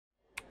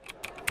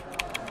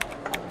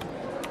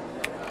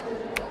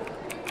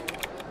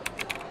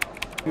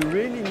We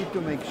really need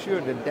to make sure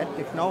that that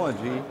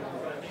technology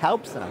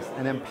helps us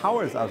and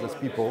empowers us as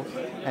people,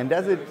 and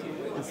does it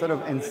sort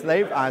of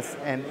enslave us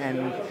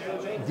and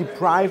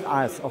deprive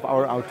us of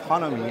our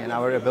autonomy and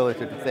our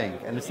ability to think.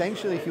 And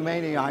essentially,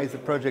 Humane AI is a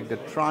project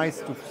that tries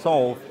to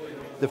solve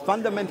the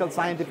fundamental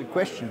scientific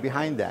question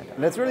behind that.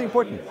 And that's really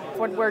important.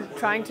 What we're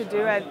trying to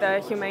do at the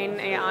Humane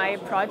AI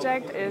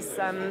project is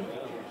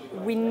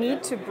we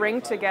need to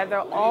bring together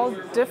all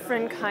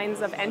different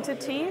kinds of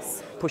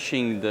entities.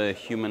 Pushing the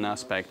human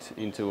aspect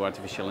into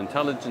artificial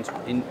intelligence.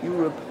 In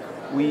Europe,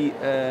 we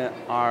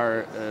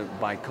are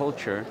by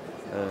culture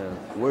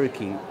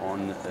working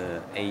on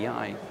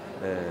AI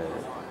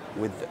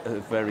with a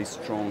very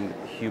strong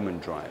human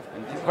drive.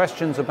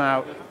 Questions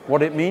about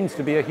what it means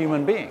to be a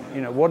human being.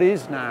 You know, what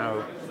is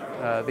now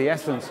the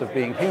essence of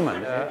being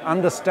human?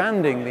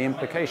 Understanding the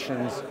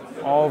implications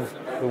of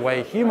the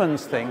way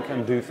humans think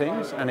and do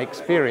things and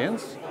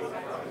experience,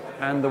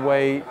 and the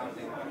way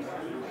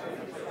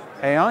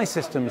AI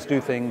systems do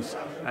things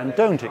and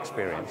don't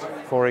experience,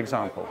 for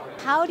example.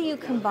 How do you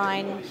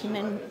combine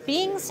human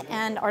beings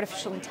and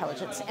artificial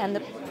intelligence? And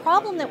the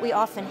problem that we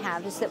often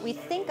have is that we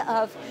think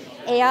of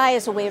AI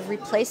as a way of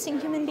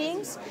replacing human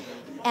beings,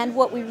 and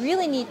what we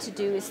really need to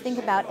do is think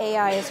about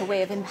AI as a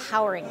way of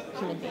empowering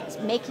human beings,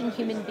 making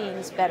human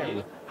beings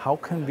better. How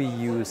can we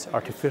use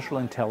artificial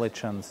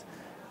intelligence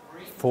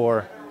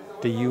for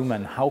the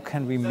human? How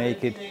can we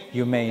make it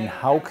humane?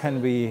 How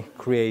can we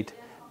create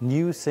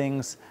new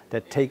things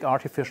that take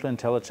artificial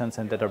intelligence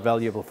and that are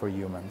valuable for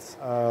humans?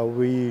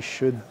 We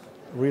should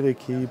really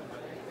keep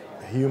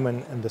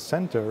human in the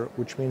center,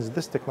 which means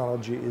this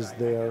technology is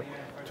there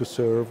to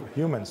serve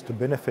humans, to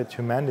benefit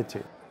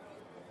humanity.